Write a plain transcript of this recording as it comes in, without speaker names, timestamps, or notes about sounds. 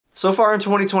So far in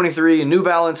 2023, New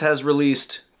Balance has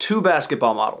released 2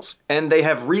 basketball models, and they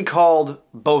have recalled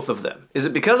both of them. Is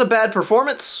it because of bad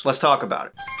performance? Let's talk about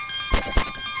it.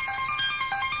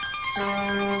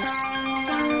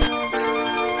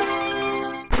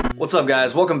 What's up,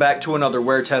 guys? Welcome back to another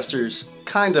WearTesters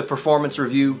kind of performance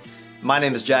review. My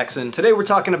name is Jackson. Today we're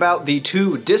talking about the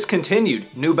 2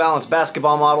 discontinued New Balance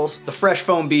basketball models, the Fresh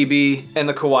Foam BB and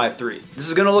the Kawhi 3. This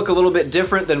is gonna look a little bit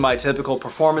different than my typical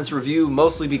performance review,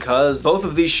 mostly because both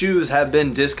of these shoes have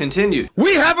been discontinued.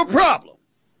 We have a problem!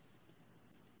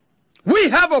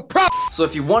 We have a problem! So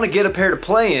if you want to get a pair to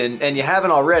play in, and you haven't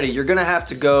already, you're gonna have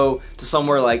to go to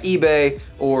somewhere like eBay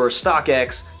or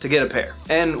StockX to get a pair.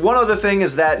 And one other thing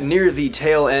is that near the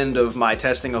tail end of my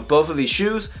testing of both of these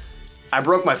shoes, I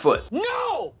broke my foot.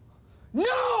 No!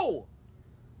 No!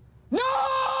 No!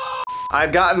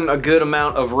 I've gotten a good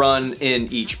amount of run in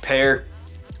each pair,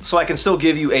 so I can still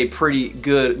give you a pretty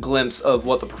good glimpse of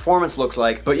what the performance looks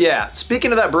like. But yeah,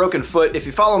 speaking of that broken foot, if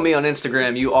you follow me on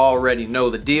Instagram, you already know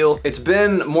the deal. It's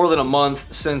been more than a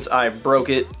month since I broke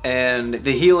it, and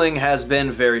the healing has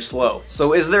been very slow.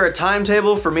 So is there a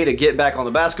timetable for me to get back on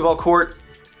the basketball court?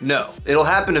 No. It'll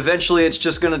happen eventually. It's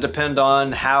just gonna depend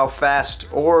on how fast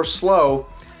or slow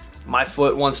my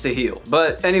foot wants to heal.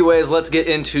 But anyways, let's get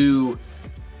into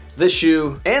this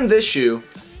shoe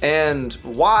and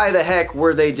why the heck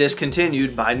were they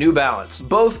discontinued by New Balance.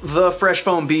 Both the Fresh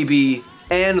Foam BB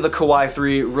and the Kawhi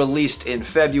 3 released in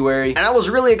February, and I was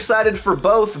really excited for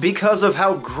both because of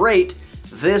how great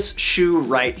this shoe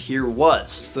right here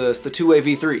was. It's the two-way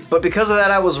V3. But because of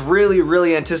that, I was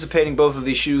really anticipating both of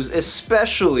these shoes,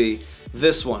 especially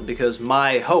this one, because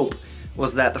my hope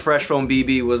was that the Fresh Foam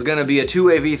BB was gonna be a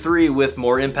two-way V3 with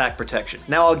more impact protection.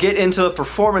 Now I'll get into the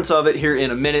performance of it here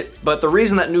in a minute, but the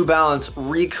reason that New Balance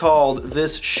recalled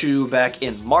this shoe back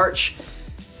in March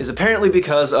is apparently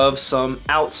because of some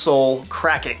outsole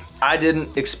cracking. I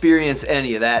didn't experience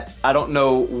any of that. I don't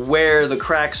know where the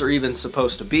cracks are even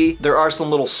supposed to be. There are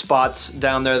some little spots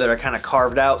down there that are kind of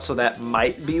carved out, so that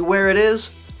might be where it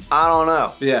is. I don't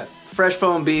know. Yeah. Fresh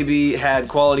Foam BB had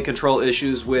quality control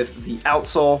issues with the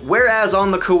outsole, whereas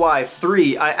on the Kawhi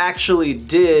 3, I actually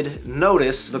did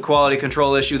notice the quality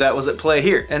control issue that was at play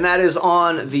here, and that is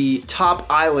on the top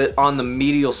eyelet on the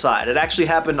medial side. It actually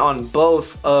happened on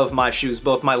both of my shoes,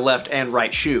 both my left and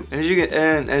right shoe.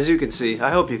 And as you can see, I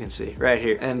hope you can see right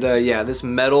here. And yeah, this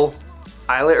metal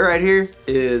eyelet right here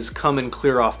is coming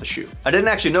clear off the shoe. I didn't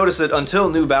actually notice it until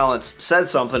New Balance said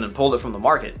something and pulled it from the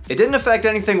market. It didn't affect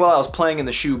anything while I was playing in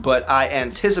the shoe, but I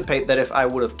anticipate that if I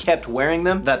would have kept wearing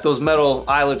them, that those metal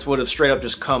eyelets would have straight up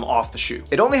just come off the shoe.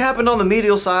 It only happened on the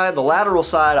medial side. The lateral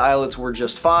side eyelets were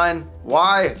just fine.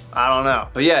 Why? I don't know.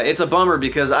 But yeah, it's a bummer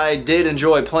because I did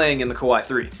enjoy playing in the Kawhi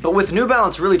 3. But with New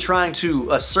Balance really trying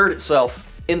to assert itself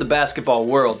in the basketball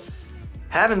world,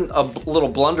 having a little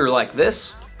blunder like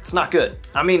this, it's not good.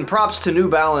 I mean, props to New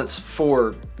Balance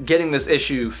for getting this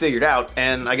issue figured out,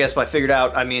 and I guess by figured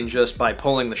out, I mean just by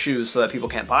pulling the shoes so that people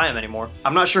can't buy them anymore.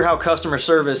 I'm not sure how customer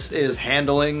service is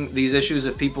handling these issues,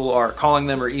 if people are calling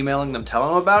them or emailing them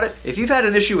telling them about it. If you've had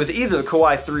an issue with either the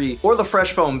Kawhi 3 or the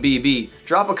Fresh Foam BB,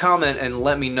 drop a comment and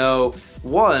let me know,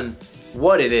 1,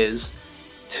 what it is,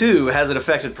 2, has it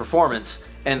affected performance,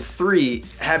 and 3,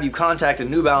 have you contacted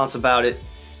New Balance about it,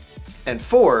 and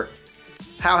 4,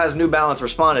 how has New Balance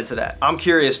responded to that? I'm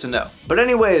curious to know. But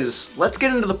anyways, let's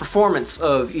get into the performance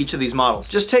of each of these models.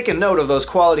 Just take a note of those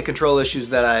quality control issues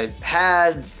that I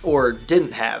had or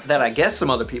didn't have, that I guess some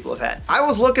other people have had. I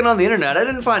was looking on the internet, I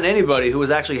didn't find anybody who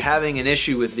was actually having an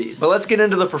issue with these. But let's get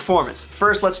into the performance.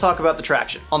 First, let's talk about the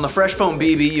traction. On the Fresh Foam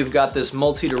BB, you've got this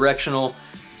multi-directional,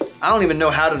 I don't even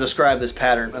know how to describe this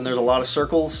pattern, and there's a lot of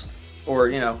circles, or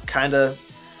you know, kinda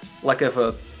like if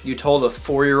you told a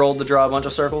 4-year-old to draw a bunch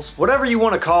of circles. Whatever you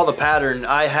want to call the pattern,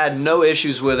 I had no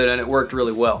issues with it and it worked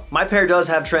really well. My pair does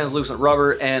have translucent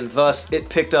rubber and thus it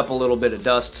picked up a little bit of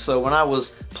dust, so when I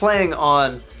was playing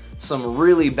on some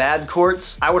really bad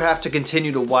courts, I would have to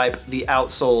continue to wipe the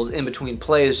outsoles in between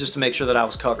plays just to make sure that I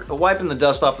was covered. But wiping the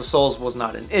dust off the soles was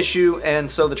not an issue, and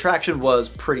so the traction was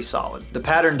pretty solid. The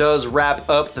pattern does wrap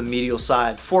up the medial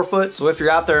side forefoot, so if you're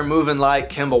out there moving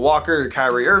like Kemba Walker or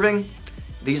Kyrie Irving,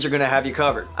 these are gonna have you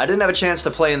covered. I didn't have a chance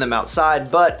to play in them outside,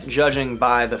 but judging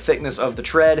by the thickness of the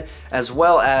tread, as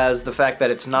well as the fact that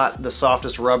it's not the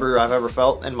softest rubber I've ever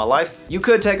felt in my life, you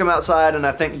could take them outside and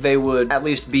I think they would at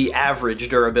least be average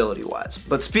durability-wise.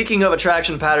 But speaking of a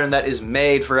traction pattern that is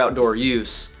made for outdoor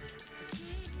use,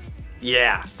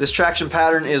 yeah, this traction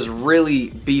pattern is really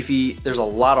beefy. There's a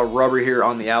lot of rubber here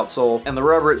on the outsole, and the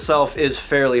rubber itself is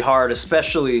fairly hard,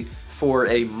 especially for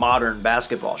a modern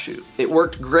basketball shoe. It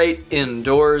worked great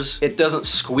indoors. It doesn't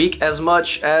squeak as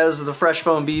much as the Fresh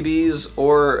Foam BBs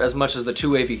or as much as the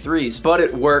 2AV3s, but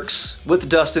it works. With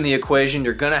dust in the equation,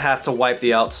 you're gonna have to wipe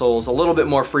the outsoles a little bit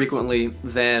more frequently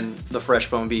than the Fresh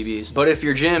Foam BBs. But if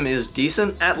your gym is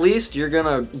decent, at least, you're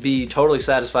gonna be totally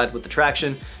satisfied with the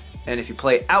traction. And if you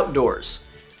play outdoors,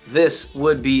 this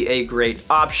would be a great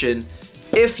option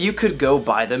if you could go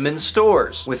buy them in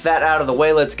stores. With that out of the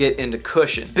way, let's get into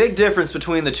cushion. Big difference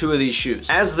between the two of these shoes.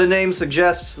 As the name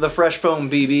suggests, the Fresh Foam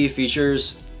BB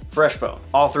features Fresh Foam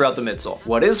all throughout the midsole.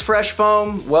 What is Fresh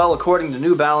Foam? Well, according to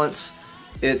New Balance,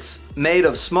 it's made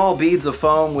of small beads of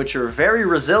foam which are very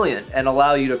resilient and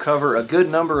allow you to cover a good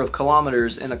number of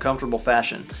kilometers in a comfortable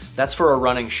fashion. That's for a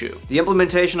running shoe. The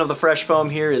implementation of the Fresh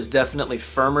Foam here is definitely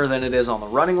firmer than it is on the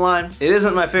running line. It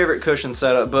isn't my favorite cushion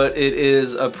setup, but it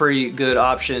is a pretty good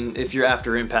option if you're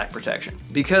after impact protection,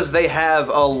 because they have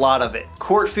a lot of it.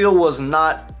 Court feel was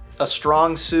not a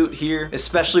strong suit here,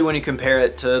 especially when you compare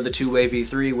it to the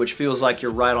 2AV3, which feels like you're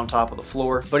right on top of the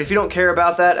floor. But if you don't care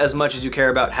about that as much as you care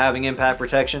about having impact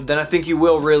protection, then I think you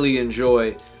will really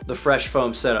enjoy the Fresh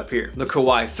Foam setup here. The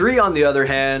Kawhi 3, on the other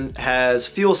hand, has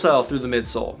fuel cell through the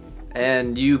midsole,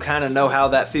 and you kind of know how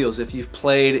that feels. If you've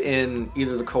played in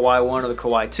either the Kawhi 1 or the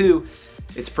Kawhi 2,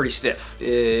 it's pretty stiff.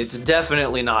 It's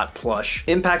definitely not plush.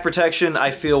 Impact protection,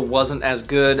 I feel, wasn't as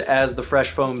good as the Fresh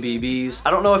Foam BBs.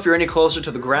 I don't know if you're any closer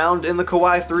to the ground in the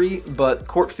Kawhi 3, but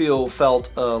court feel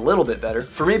felt a little bit better.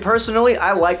 For me personally,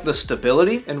 I like the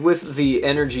stability, and with the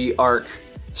Energy Arc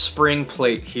spring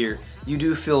plate here, you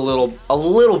do feel a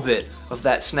little bit of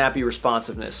that snappy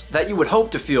responsiveness that you would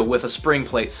hope to feel with a spring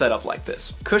plate setup like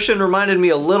this. Cushion reminded me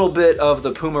a little bit of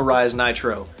the Puma Rise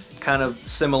Nitro, kind of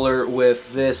similar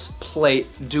with this plate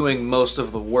doing most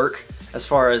of the work as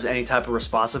far as any type of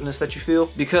responsiveness that you feel,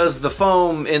 because the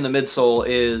foam in the midsole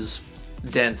is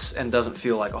dense and doesn't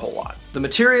feel like a whole lot. The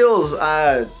materials,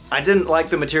 I didn't like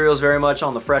the materials very much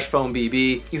on the Fresh Foam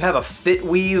BB. You have a fit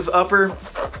weave upper,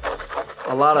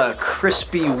 a lot of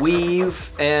crispy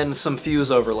weave, and some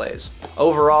fuse overlays.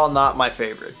 Overall, not my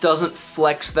favorite. Doesn't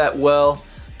flex that well.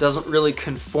 Doesn't really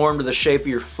conform to the shape of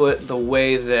your foot the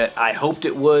way that I hoped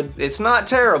it would. It's not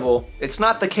terrible. It's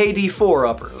not the KD4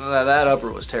 upper. That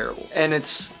upper was terrible. And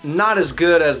it's not as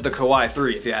good as the Kawhi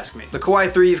 3, if you ask me. The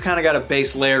Kawhi 3, you've kind of got a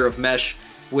base layer of mesh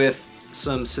with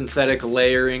some synthetic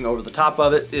layering over the top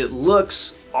of it. It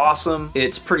looks awesome.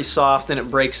 It's pretty soft and it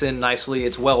breaks in nicely.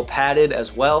 It's well padded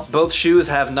as well. Both shoes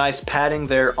have nice padding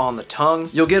there on the tongue.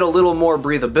 You'll get a little more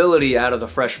breathability out of the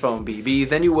Fresh Foam BB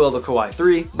than you will the Kawhi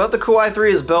 3, but the Kawhi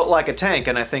 3 is built like a tank,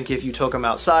 and I think if you took them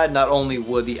outside, not only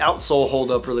would the outsole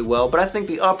hold up really well, but I think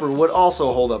the upper would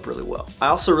also hold up really well. I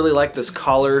also really like this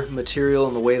collar material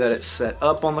and the way that it's set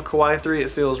up on the Kawhi 3.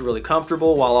 It feels really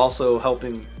comfortable while also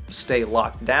helping stay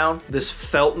locked down. This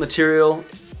felt material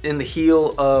in the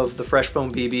heel of the Fresh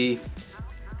Foam BB,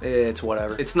 it's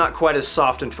whatever. It's not quite as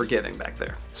soft and forgiving back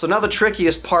there. So now the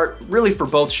trickiest part, really for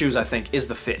both shoes, I think, is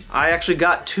the fit. I actually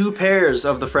got 2 pairs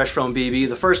of the Fresh Foam BB.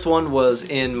 The first one was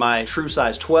in my true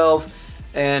size 12,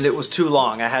 and it was too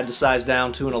long. I had to size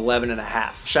down to an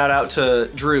 11.5. Shout out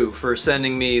to Drew for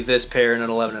sending me this pair in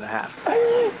an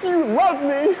 11.5. You love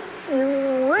me.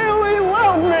 You really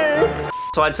love me.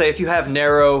 So I'd say if you have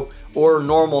narrow or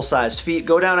normal sized feet,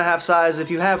 go down a half size.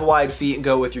 If you have wide feet,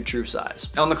 go with your true size.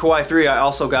 On the Kawhi 3, I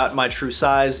also got my true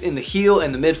size. In the heel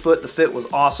and the midfoot, the fit was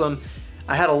awesome.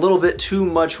 I had a little bit too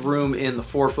much room in the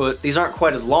forefoot. These aren't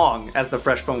quite as long as the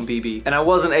Fresh Foam BB, and I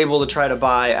wasn't able to try to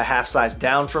buy a half size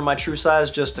down from my true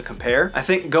size just to compare. I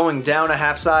think going down a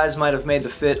half size might have made the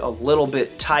fit a little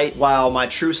bit tight, while my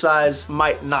true size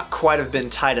might not quite have been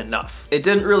tight enough. It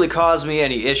didn't really cause me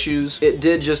any issues. It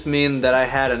did just mean that I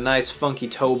had a nice funky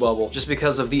toe bubble just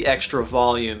because of the extra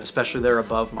volume, especially there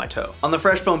above my toe. On the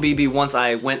Fresh Foam BB, once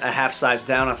I went a half size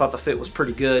down, I thought the fit was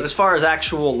pretty good. But as far as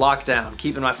actual lockdown,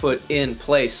 keeping my foot in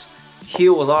place,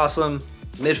 heel was awesome,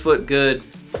 midfoot good,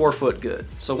 forefoot good.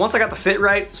 So once I got the fit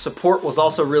right, support was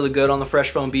also really good on the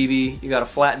Fresh Foam BB. You got a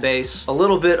flat base, a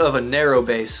little bit of a narrow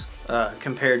base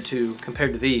compared to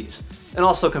these, and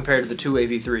also compared to the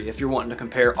 2AV3 if you're wanting to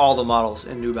compare all the models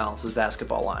in New Balance's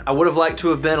basketball line. I would have liked to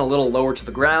have been a little lower to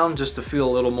the ground just to feel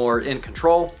a little more in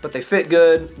control, but they fit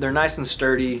good, they're nice and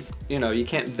sturdy. You know, you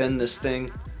can't bend this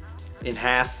thing in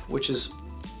half, which is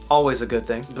always a good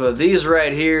thing. But these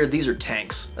right here, these are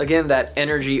tanks. Again, that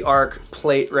Energy Arc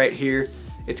plate right here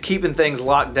It's keeping things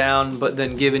locked down, but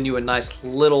then giving you a nice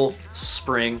little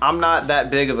spring. I'm not that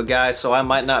big of a guy, so I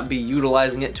might not be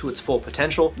utilizing it to its full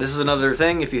potential. This is another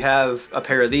thing. If you have a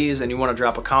pair of these and you want to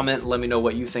drop a comment, let me know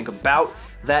what you think about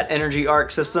that energy arc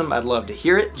system. I'd love to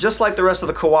hear it. Just like the rest of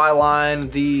the Kawhi line,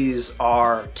 these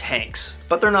are tanks,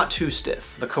 but they're not too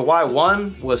stiff. The Kawhi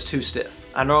 1 was too stiff.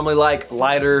 I normally like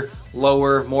lighter,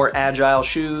 lower, more agile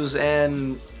shoes,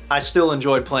 and I still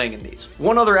enjoyed playing in these.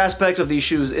 One other aspect of these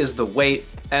shoes is the weight,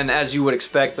 and as you would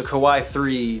expect, the Kawhi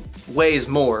 3 weighs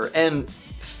more and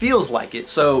feels like it.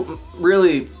 So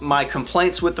really, my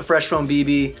complaints with the Fresh Foam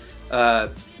BB,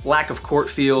 lack of court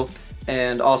feel,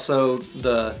 and also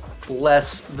the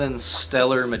less than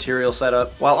stellar material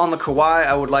setup. While on the Kawhi,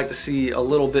 I would like to see a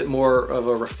little bit more of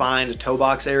a refined toe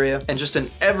box area and just an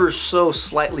ever so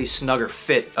slightly snugger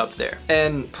fit up there.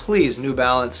 And please, New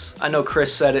Balance, I know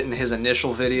Chris said it in his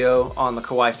initial video on the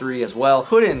Kawhi 3 as well,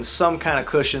 put in some kind of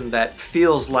cushion that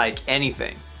feels like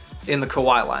anything in the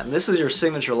Kawhi line. This is your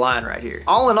signature line right here.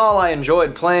 All in all, I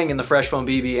enjoyed playing in the Fresh Foam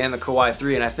BB and the Kawhi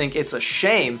 3, and I think it's a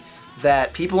shame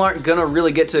that people aren't gonna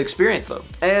really get to experience them.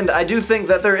 And I do think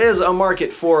that there is a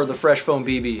market for the Fresh Foam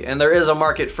BB, and there is a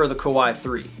market for the Kawhi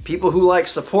 3. People who like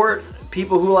support,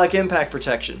 people who like impact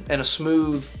protection, and a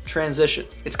smooth transition.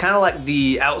 It's kind of like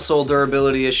the outsole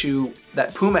durability issue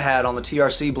that Puma had on the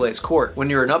TRC Blaze court. When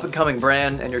you're an up-and-coming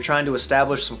brand and you're trying to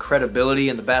establish some credibility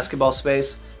in the basketball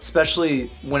space, especially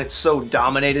when it's so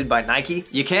dominated by Nike,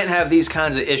 you can't have these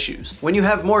kinds of issues. When you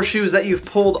have more shoes that you've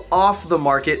pulled off the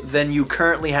market than you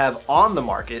currently have on the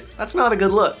market, that's not a good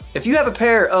look. If you have a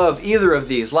pair of either of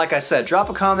these, like I said, drop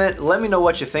a comment, let me know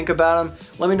what you think about them,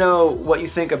 let me know what you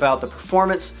think about the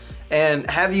performance, and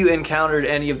have you encountered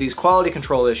any of these quality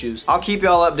control issues? I'll keep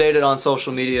y'all updated on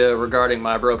social media regarding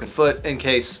my broken foot in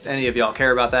case any of y'all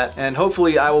care about that. And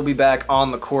hopefully I will be back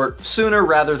on the court sooner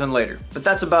rather than later. But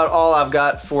that's about all I've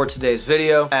got for today's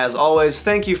video. As always,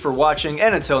 thank you for watching,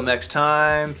 and until next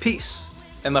time, peace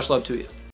and much love to you.